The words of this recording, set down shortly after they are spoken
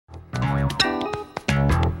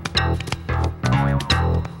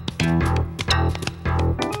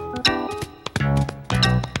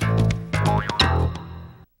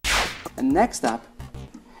next up,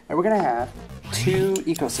 and we're going to have two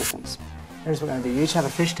ecosystems. Here's what we're going to do. You each have a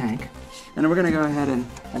fish tank. And then we're going to go ahead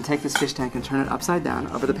and take this fish tank and turn it upside down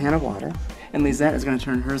over the pan of water. And Lisette is going to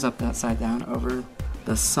turn hers upside down over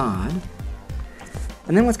the sod.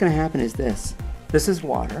 And then what's going to happen is this. This is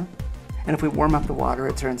water. And if we warm up the water,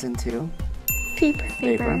 it turns into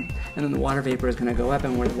vapor. And then the water vapor is going to go up.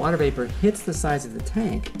 And where the water vapor hits the sides of the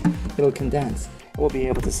tank, it'll condense. And we'll be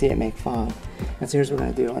able to see it make fog. And so here's what I'm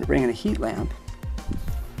going to do. I'm going to bring in a heat lamp.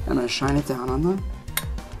 I'm going to shine it down on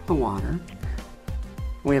the water.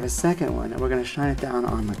 We have a second one, and we're going to shine it down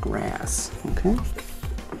on the grass, okay? And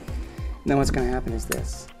then what's going to happen is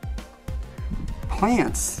this.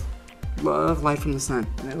 Plants love light from the sun,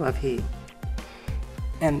 and they love heat.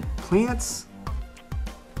 And plants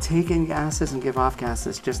take in gases and give off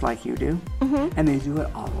gases just like you do, and they do it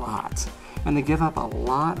a lot. And they give up a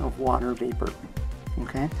lot of water vapor,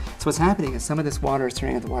 okay? So what's happening is some of this water is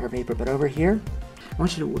turning into water vapor, but over here, we're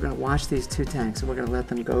going to watch these two tanks, and we're going to let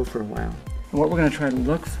them go for a while. And what we're going to try to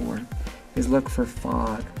look for is look for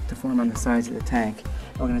fog to form on the sides of the tank.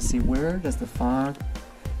 And we're going to see where does the fog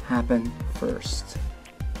happen first.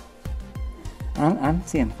 I'm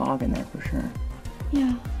seeing fog in there for sure.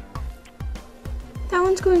 Yeah. That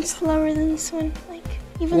one's going slower than this one. Like,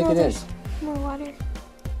 even though there's more water.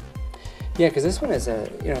 Yeah, because this one is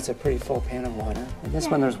it's a pretty full pan of water. And this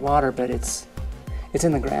one there's water, but it's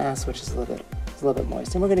in the grass, which is a little bit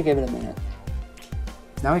moist. And we're going to give it a minute.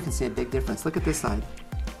 Now we can see a big difference. Look at this side.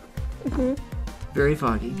 Very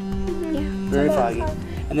foggy. Yeah. Very foggy.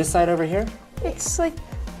 And this side over here? It's like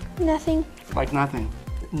nothing. Like nothing.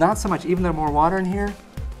 Not so much. Even though more water in here,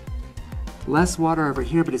 less water over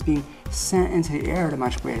here, but it's being sent into the air at a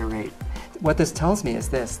much greater rate. What this tells me is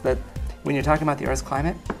this, that when you're talking about the Earth's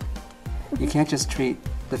climate, you can't just treat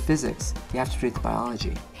the physics. You have to treat the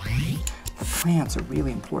biology. The plants are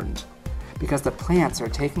really important because the plants are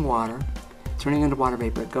taking water, turning into water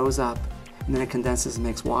vapor, it goes up, and then it condenses and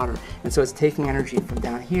makes water. And so it's taking energy from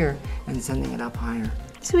down here and sending it up higher.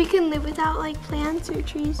 So we can live without like plants or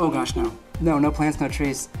trees? Oh gosh, no. No plants, no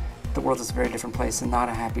trees. The world is a very different place and not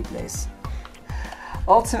a happy place.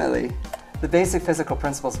 Ultimately, the basic physical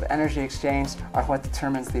principles of energy exchange are what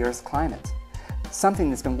determines the Earth's climate. Something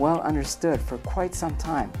that's been well understood for quite some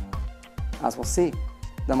time. As we'll see.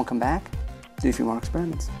 Then we'll come back, do a few more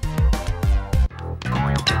experiments.